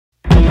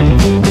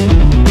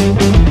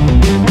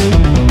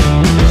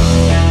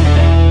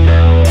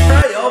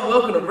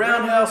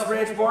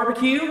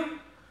barbecue.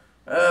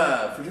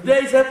 For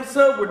today's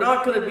episode, we're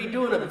not going to be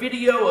doing a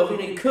video of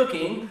any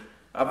cooking.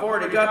 I've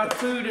already got the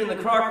food in the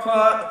crock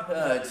pot.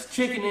 It's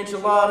chicken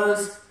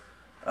enchiladas.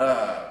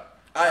 I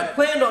had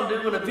planned on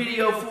doing a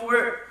video for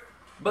it,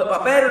 but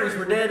my batteries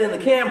were dead in the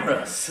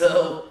camera,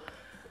 so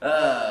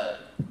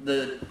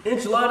the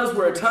enchiladas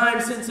were a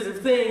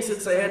time-sensitive thing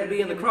since they had to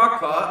be in the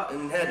crock pot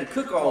and had to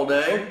cook all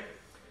day.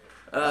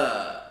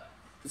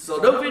 So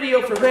no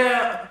video for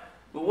that,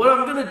 but what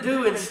I'm going to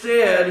do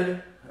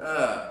instead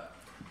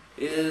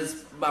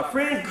is my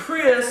friend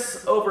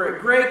Chris over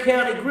at Gray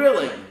County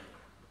Grilling.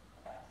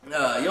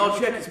 Y'all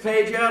check his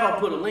page out. I'll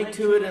put a link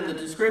to it in the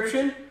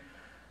description.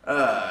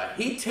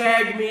 He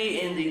tagged me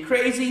in the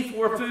Crazy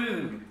for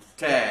Food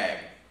tag.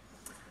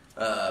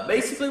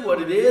 Basically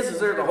what it is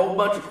there's a whole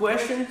bunch of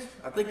questions.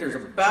 I think there's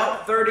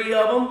about 30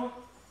 of them.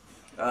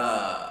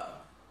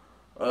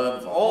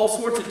 Of all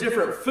sorts of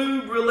different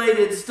food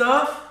related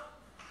stuff.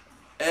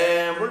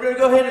 And we're going to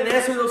go ahead and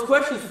answer those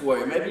questions for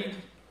you.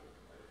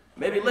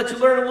 Maybe let you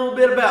learn a little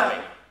bit about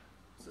me.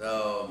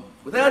 So,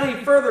 without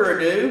any further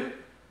ado,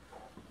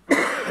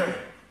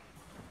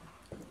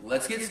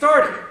 let's get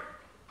started.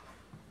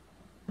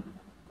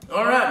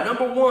 Alright,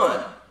 number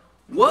one.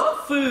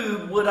 What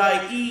food would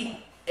I eat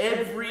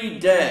every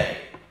day?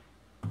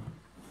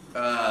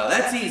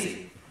 That's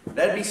easy.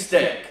 That'd be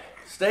steak.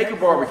 Steak or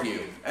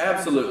barbecue.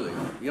 Absolutely.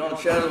 Beyond a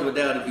shadow of a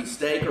doubt, it'd be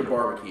steak or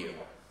barbecue.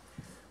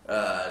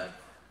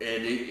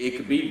 And it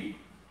could be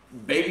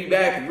baby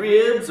back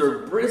ribs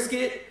or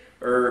brisket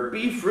or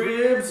beef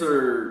ribs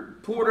or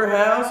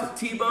porterhouse or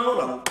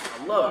T-bone.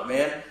 I love it,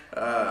 man.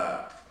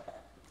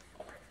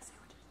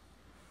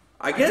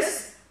 I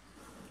guess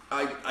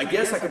I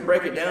could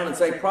break it down and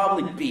say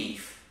probably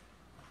beef.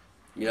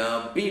 You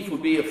know, beef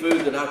would be a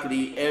food that I could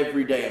eat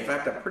every day. In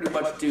fact, I pretty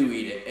much do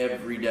eat it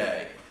every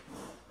day.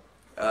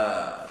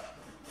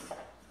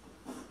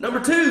 Number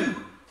two,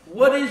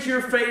 what is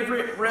your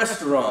favorite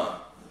restaurant?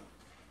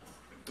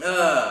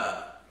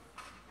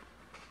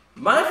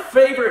 My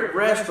favorite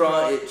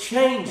restaurant, it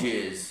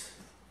changes.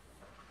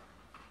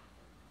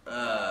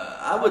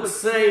 I would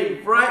say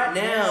right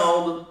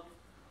now,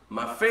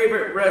 my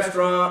favorite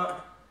restaurant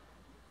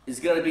is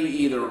going to be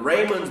either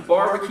Raymond's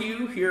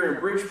Barbecue here in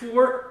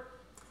Bridgeport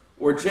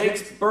or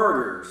Jake's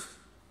Burgers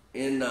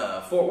in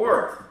Fort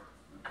Worth.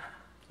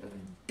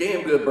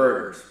 Damn good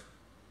burgers.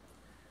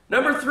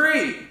 Number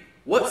three,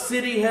 what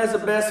city has the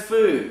best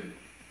food?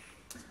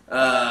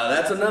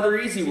 That's another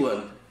easy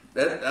one.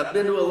 I've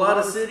been to a lot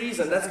of cities,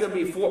 and that's going to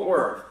be Fort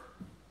Worth.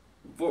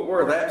 Fort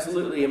Worth,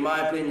 absolutely, in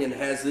my opinion,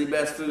 has the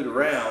best food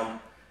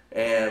around.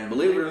 And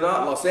believe it or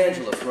not, Los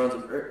Angeles runs a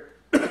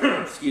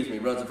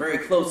very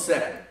close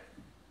second.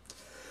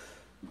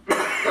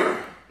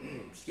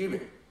 Excuse me.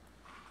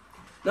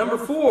 Number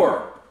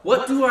four,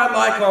 what do I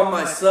like on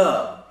my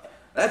sub?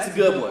 That's a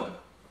good one.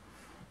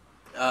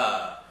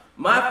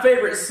 My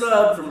favorite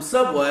sub from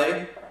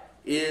Subway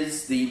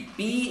is the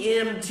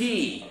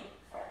BMT.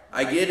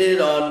 I get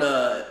it on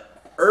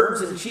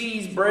herbs and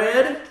cheese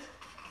bread,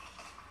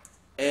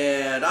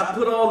 and I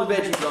put all the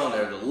veggies on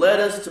there. The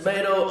lettuce,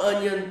 tomato,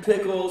 onion,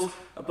 pickles.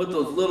 I put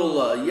those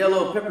little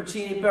yellow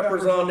peppercini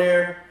peppers on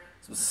there,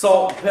 some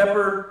salt and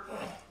pepper,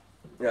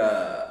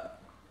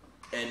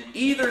 and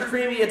either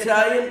creamy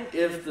Italian,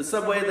 if the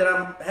Subway that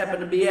I happen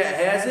to be at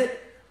has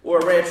it, or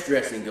ranch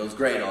dressing goes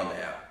great on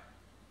that.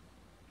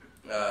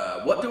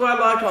 What do I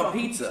like on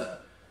pizza?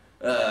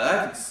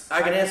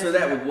 I can answer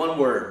that with one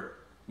word.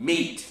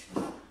 Meat.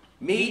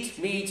 Meat,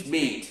 meat,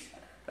 meat.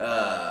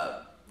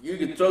 You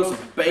can throw some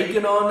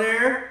bacon on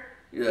there,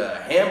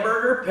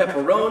 hamburger,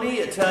 pepperoni,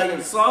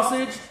 Italian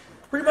sausage,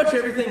 pretty much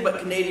everything but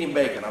Canadian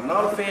bacon. I'm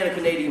not a fan of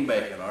Canadian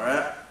bacon,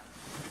 alright?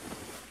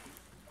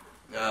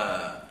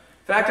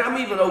 In fact, I'm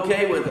even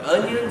okay with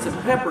onions and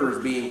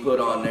peppers being put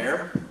on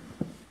there.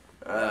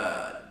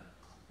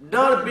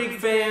 Not a big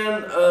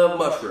fan of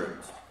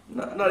mushrooms.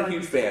 Not a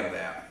huge fan of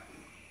that.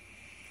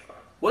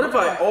 What have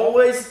I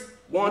always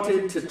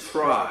wanted to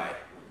try?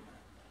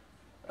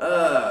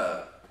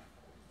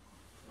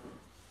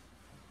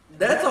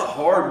 That's a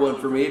hard one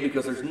for me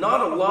because there's not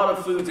a lot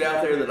of foods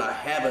out there that I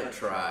haven't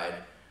tried.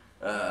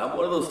 I'm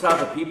one of those type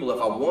of people, if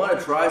I want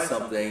to try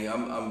something,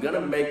 I'm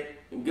gonna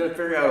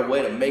figure out a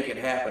way to make it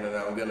happen, and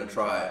I'm gonna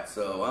try it.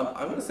 So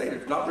I'm gonna say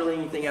there's not really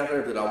anything out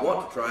there that I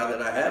want to try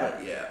that I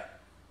haven't yet.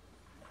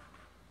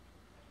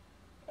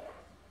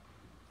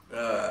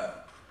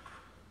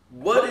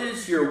 What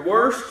is your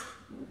worst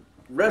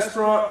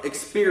restaurant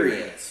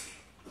experience?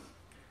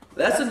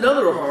 That's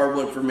another hard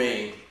one for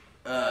me.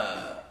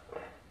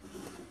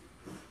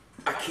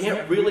 I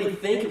can't really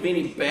think of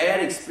any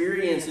bad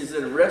experiences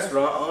at a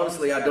restaurant.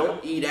 Honestly, I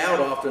don't eat out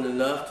often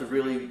enough to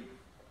really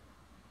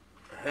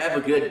have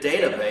a good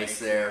database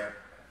there.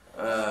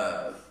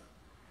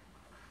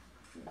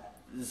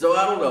 So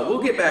I don't know.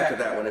 We'll get back to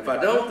that one. If I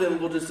don't, then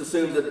we'll just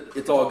assume that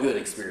it's all good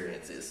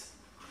experiences.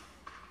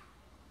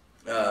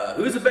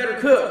 Who's a better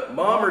cook,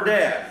 mom or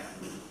dad?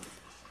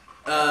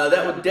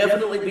 That would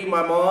definitely be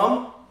my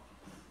mom.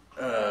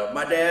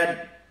 My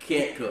dad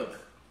can't cook.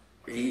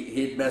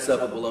 He'd mess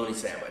up a bologna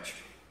sandwich.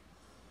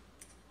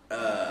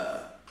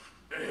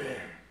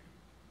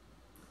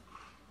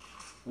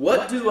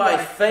 What do I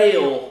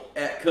fail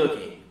at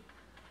cooking?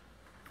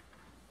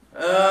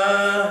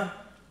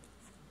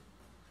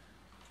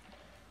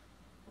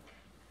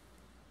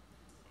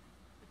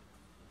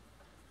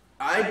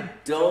 I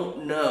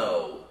don't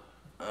know.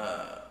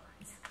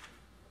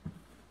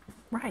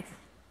 Rice.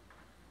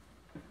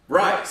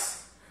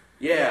 Rice.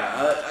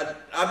 Yeah,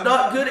 I'm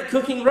not good at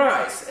cooking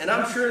rice, and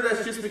I'm sure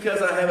that's just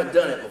because I haven't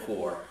done it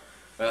before.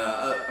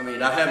 I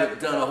mean, I haven't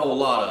done a whole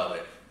lot of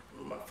it.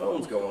 My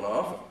phone's going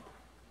off.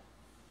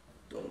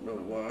 Don't know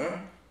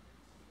why.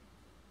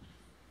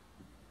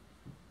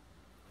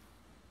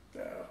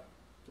 No,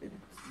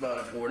 it's not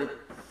important.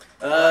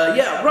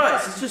 Yeah,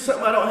 rice. It's just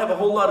something I don't have a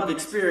whole lot of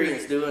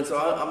experience doing, so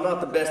I'm not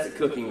the best at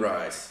cooking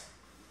rice.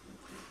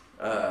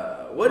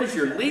 What is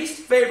your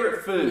least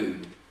favorite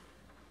food?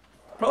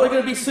 Probably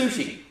going to be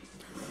sushi.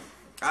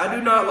 I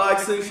do not like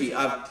sushi.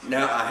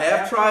 Now, I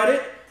have tried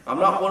it. I'm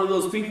not one of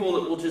those people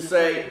that will just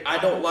say, I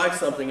don't like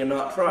something and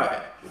not try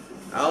it.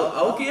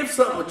 I'll give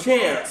something a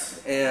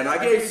chance, and I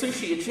gave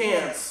sushi a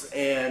chance,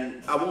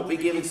 and I won't be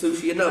giving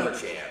sushi another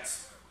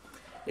chance.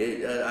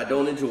 I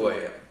don't enjoy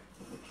it.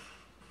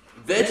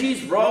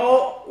 Veggies,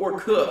 raw or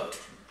cooked?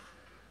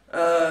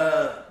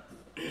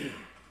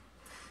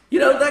 You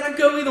know, that could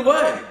go either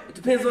way. It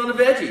depends on the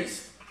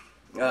veggies.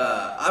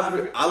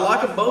 I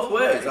like them both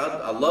ways.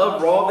 I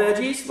love raw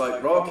veggies,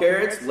 like raw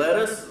carrots,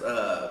 lettuce,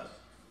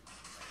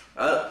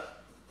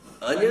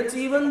 onions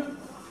even.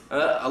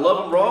 I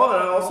love them raw,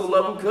 and I also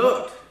love them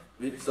cooked.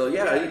 So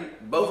yeah, I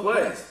eat both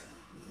ways.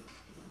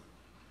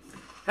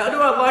 How do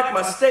I like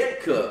my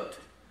steak cooked?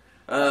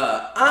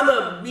 I'm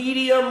a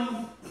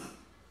medium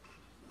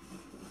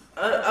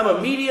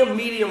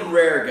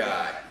rare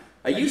guy.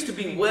 I used to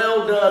be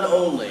well done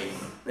only,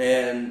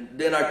 and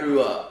then I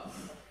grew up.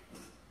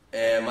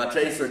 And my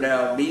tastes are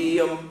now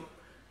medium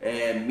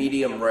and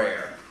medium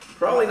rare.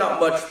 Probably not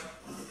much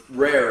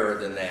rarer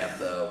than that,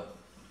 though.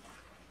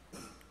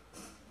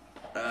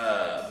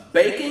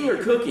 Baking or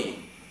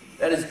cooking?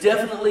 That is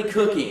definitely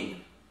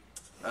cooking.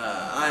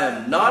 I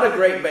am not a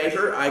great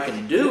baker. I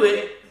can do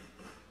it,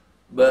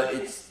 but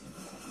it's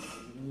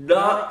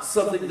not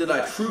something that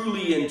I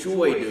truly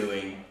enjoy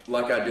doing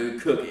like I do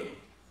cooking.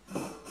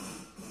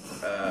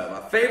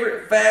 My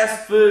favorite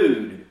fast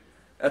food,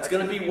 that's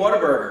going to be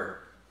Whataburger.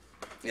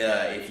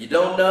 If you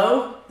don't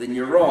know, then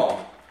you're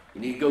wrong.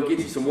 You need to go get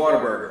you some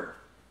Whataburger.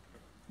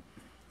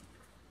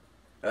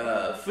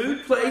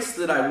 Food place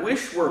that I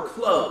wish were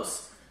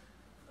close.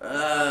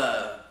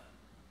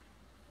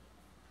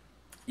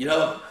 You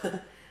know,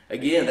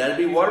 again, that'd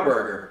be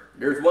Whataburger.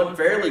 There's one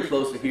fairly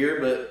close to here,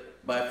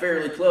 but by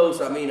fairly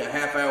close, I mean a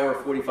half hour,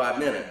 45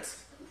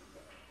 minutes.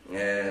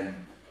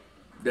 And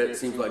that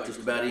seems like just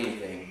about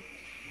anything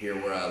here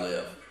where I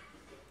live.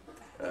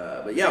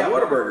 But yeah,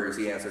 Whataburger is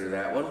the answer to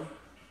that one.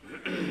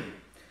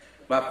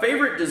 My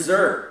favorite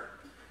dessert.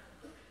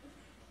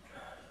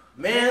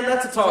 Man,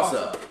 that's a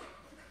toss-up.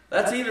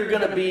 That's either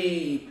going to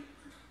be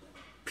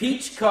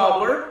peach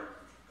cobbler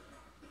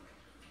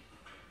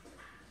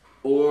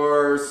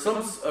or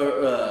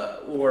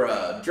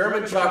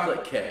German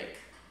chocolate cake.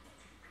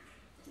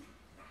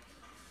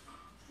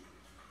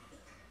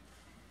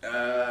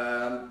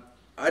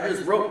 I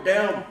just wrote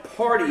down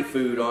party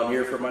food on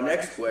here for my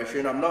next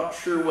question. I'm not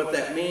sure what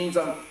that means.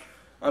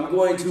 I'm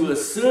going to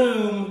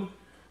assume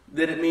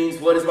that it means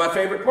what is my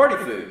favorite party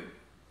food.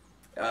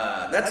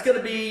 That's going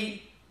to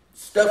be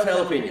stuffed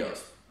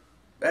jalapenos.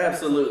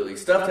 Absolutely.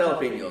 Stuffed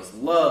jalapenos.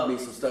 Love me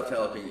some stuffed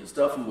jalapenos.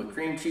 Stuff them with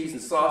cream cheese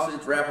and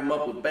sausage, wrap them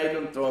up with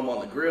bacon, throw them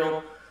on the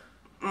grill.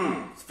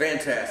 It's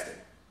fantastic.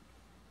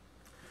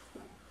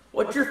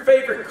 What's your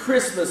favorite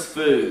Christmas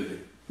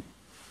food?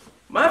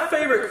 My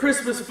favorite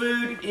Christmas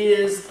food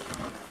is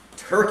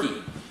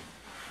turkey.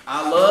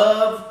 I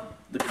love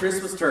the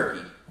Christmas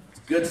turkey. It's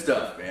good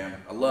stuff, man.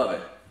 I love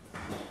it.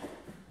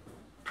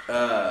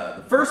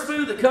 The first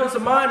food that comes to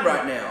mind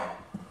right now,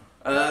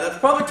 that's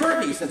probably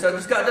turkey, since I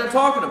just got done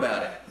talking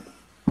about it.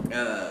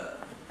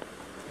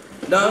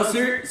 No,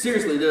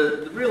 seriously,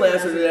 the real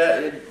answer to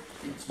that,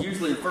 it's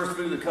usually the first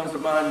food that comes to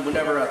mind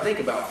whenever I think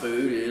about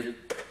food is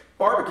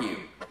barbecue.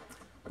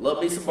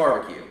 Love me some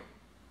barbecue.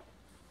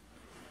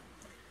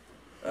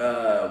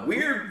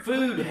 Weird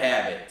food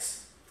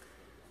habits.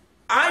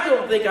 I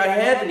don't think I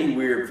have any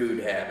weird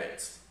food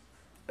habits.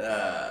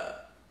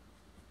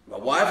 My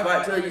wife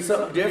might tell you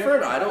something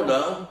different. I don't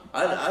know.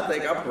 I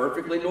think I'm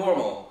perfectly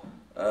normal.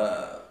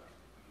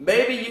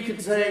 Maybe you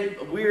could say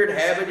a weird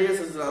habit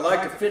is I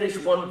like to finish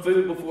one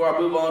food before I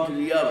move on to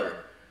the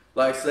other.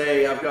 Like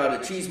say I've got a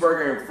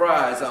cheeseburger and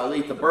fries, I'll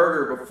eat the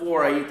burger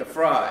before I eat the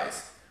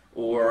fries.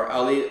 Or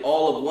I'll eat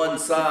all of one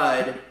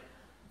side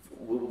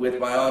with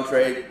my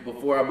entree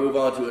before I move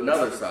on to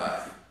another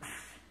side.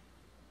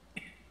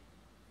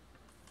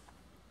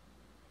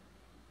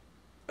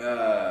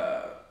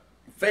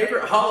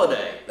 Favorite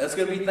holiday? That's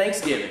going to be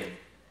Thanksgiving.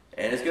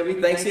 And it's going to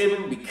be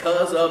Thanksgiving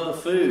because of the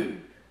food.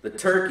 The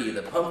turkey,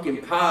 the pumpkin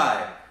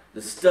pie,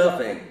 the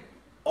stuffing,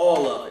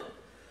 all of it.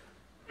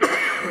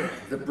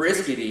 The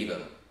brisket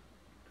even.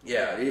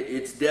 Yeah,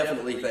 it's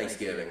definitely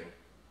Thanksgiving.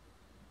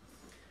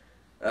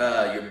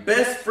 Your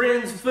best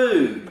friend's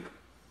food.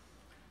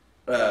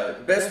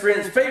 Best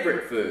friend's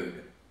favorite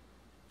food.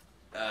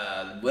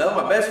 Well,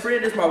 my best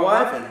friend is my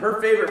wife, and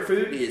her favorite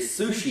food is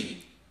sushi.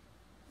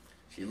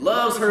 She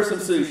loves her some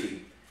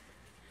sushi.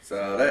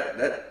 So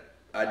that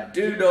I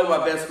do know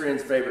my best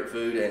friend's favorite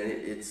food,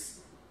 and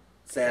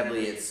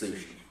sadly it's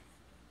sushi.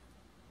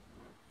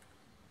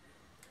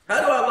 How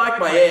do I like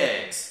my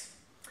eggs?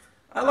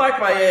 I like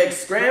my eggs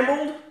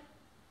scrambled,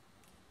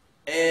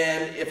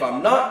 and if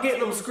I'm not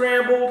getting them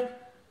scrambled,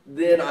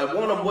 then I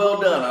want them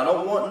well done. I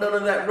don't want none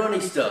of that runny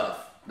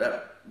stuff.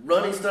 That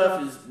runny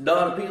stuff is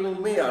not appealing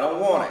to me. I don't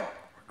want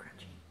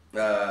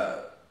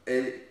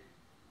it.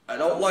 I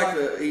don't like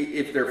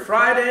if they're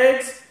fried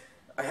eggs,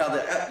 how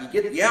you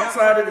get the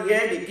outside of the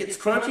egg, it gets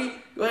crunchy.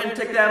 Go ahead and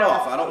take that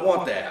off. I don't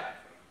want that.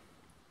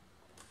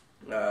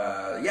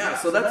 Yeah,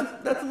 so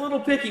that's a little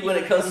picky when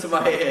it comes to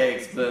my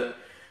eggs, but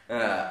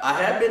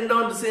I have been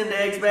known to send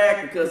eggs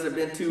back because they've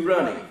been too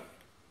runny.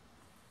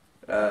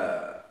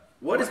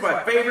 What is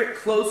my favorite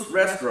closed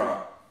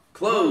restaurant?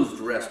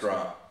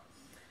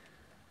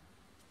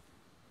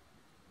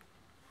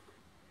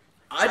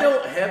 I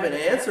don't have an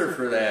answer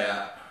for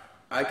that.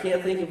 I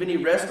can't think of any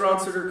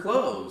restaurants that are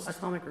closed.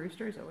 Atomic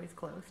Rooster is always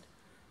closed.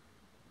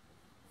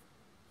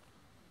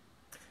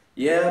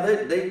 Yeah,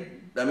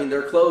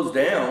 they're closed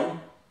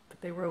down.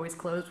 But they were always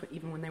closed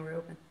even when they were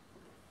open.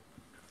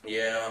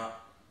 Yeah.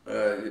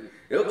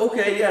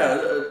 Okay,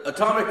 yeah.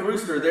 Atomic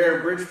Rooster there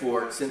in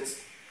Bridgeport,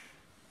 since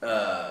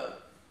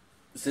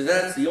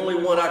that's the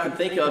only one I can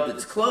think of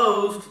that's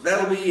closed,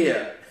 that'll be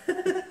it.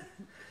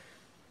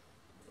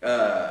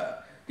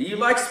 Do you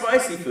like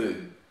spicy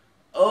food?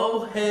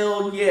 Oh,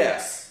 hell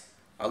yes.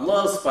 I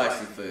love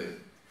spicy food.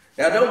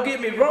 Now, don't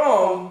get me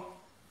wrong.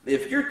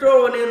 If you're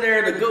throwing in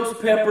there the ghost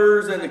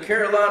peppers and the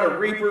Carolina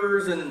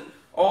Reapers and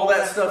all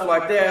that stuff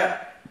like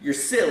that, you're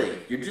silly.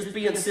 You're just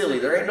being silly.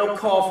 There ain't no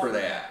call for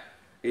that.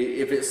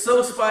 If it's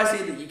so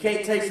spicy that you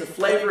can't taste the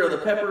flavor of the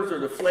peppers or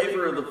the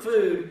flavor of the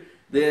food,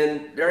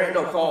 then there ain't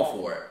no call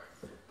for it.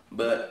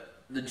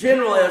 But the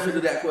general answer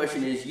to that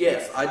question is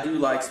yes, I do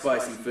like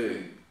spicy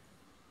food.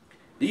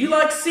 Do you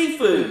like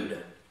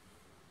seafood?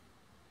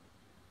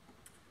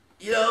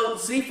 You know,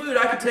 seafood,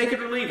 I can take it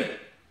or leave it.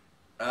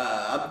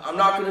 I'm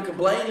not going to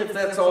complain if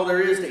that's all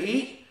there is to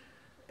eat,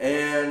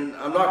 and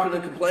I'm not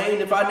going to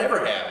complain if I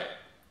never have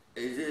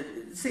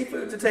it.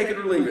 Seafood's a take it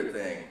or leave it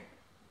thing.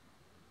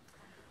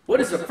 What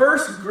is the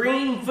first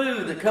green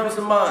food that comes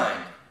to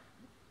mind?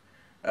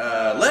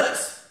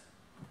 Lettuce.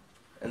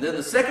 And then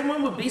the second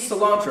one would be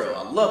cilantro.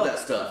 I love that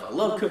stuff. I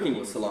love cooking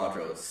with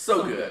cilantro. It's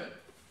so good.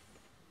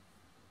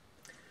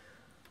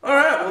 All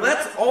right, well,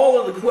 that's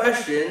all of the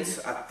questions.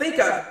 I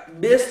think I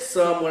missed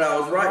some when I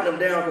was writing them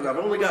down because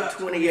I've only got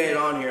 28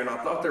 on here, and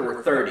I thought there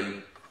were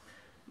 30.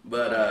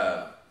 But,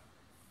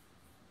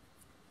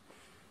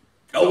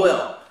 oh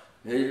well,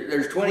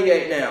 there's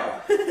 28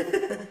 now.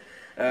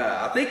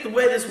 I think the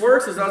way this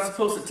works is I'm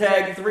supposed to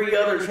tag 3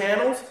 other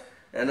channels,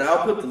 and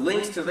I'll put the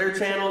links to their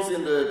channels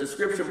in the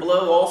description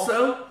below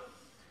also,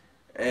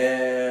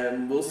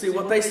 and we'll see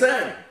what they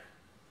say.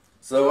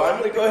 So I'm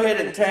going to go ahead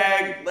and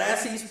tag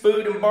Lasse's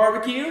Food and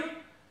Barbecue.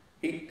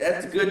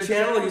 That's a good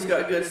channel. He's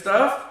got good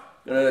stuff.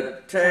 I'm going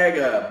to tag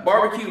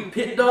BBQ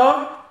Pit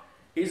DOG.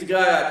 He's a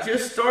guy I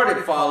just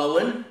started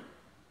following.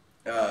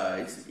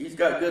 He's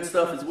got good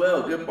stuff as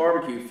well, good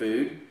barbecue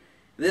food.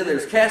 Then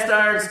there's Cast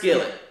Iron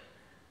Skillet.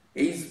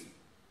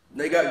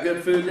 They got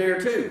good food there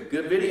too,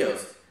 good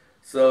videos.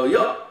 So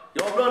y'all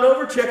run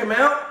over, check them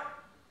out.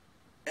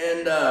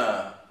 And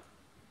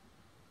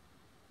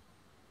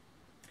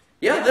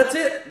yeah, that's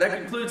it. That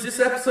concludes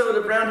this episode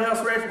of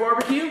Roundhouse Ranch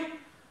Barbecue.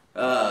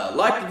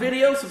 Like the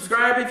video,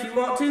 subscribe if you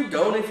want to,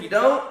 don't if you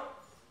don't.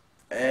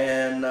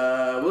 And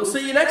we'll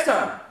see you next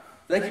time.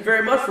 Thank you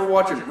very much for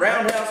watching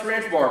Roundhouse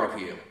Ranch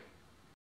Barbecue.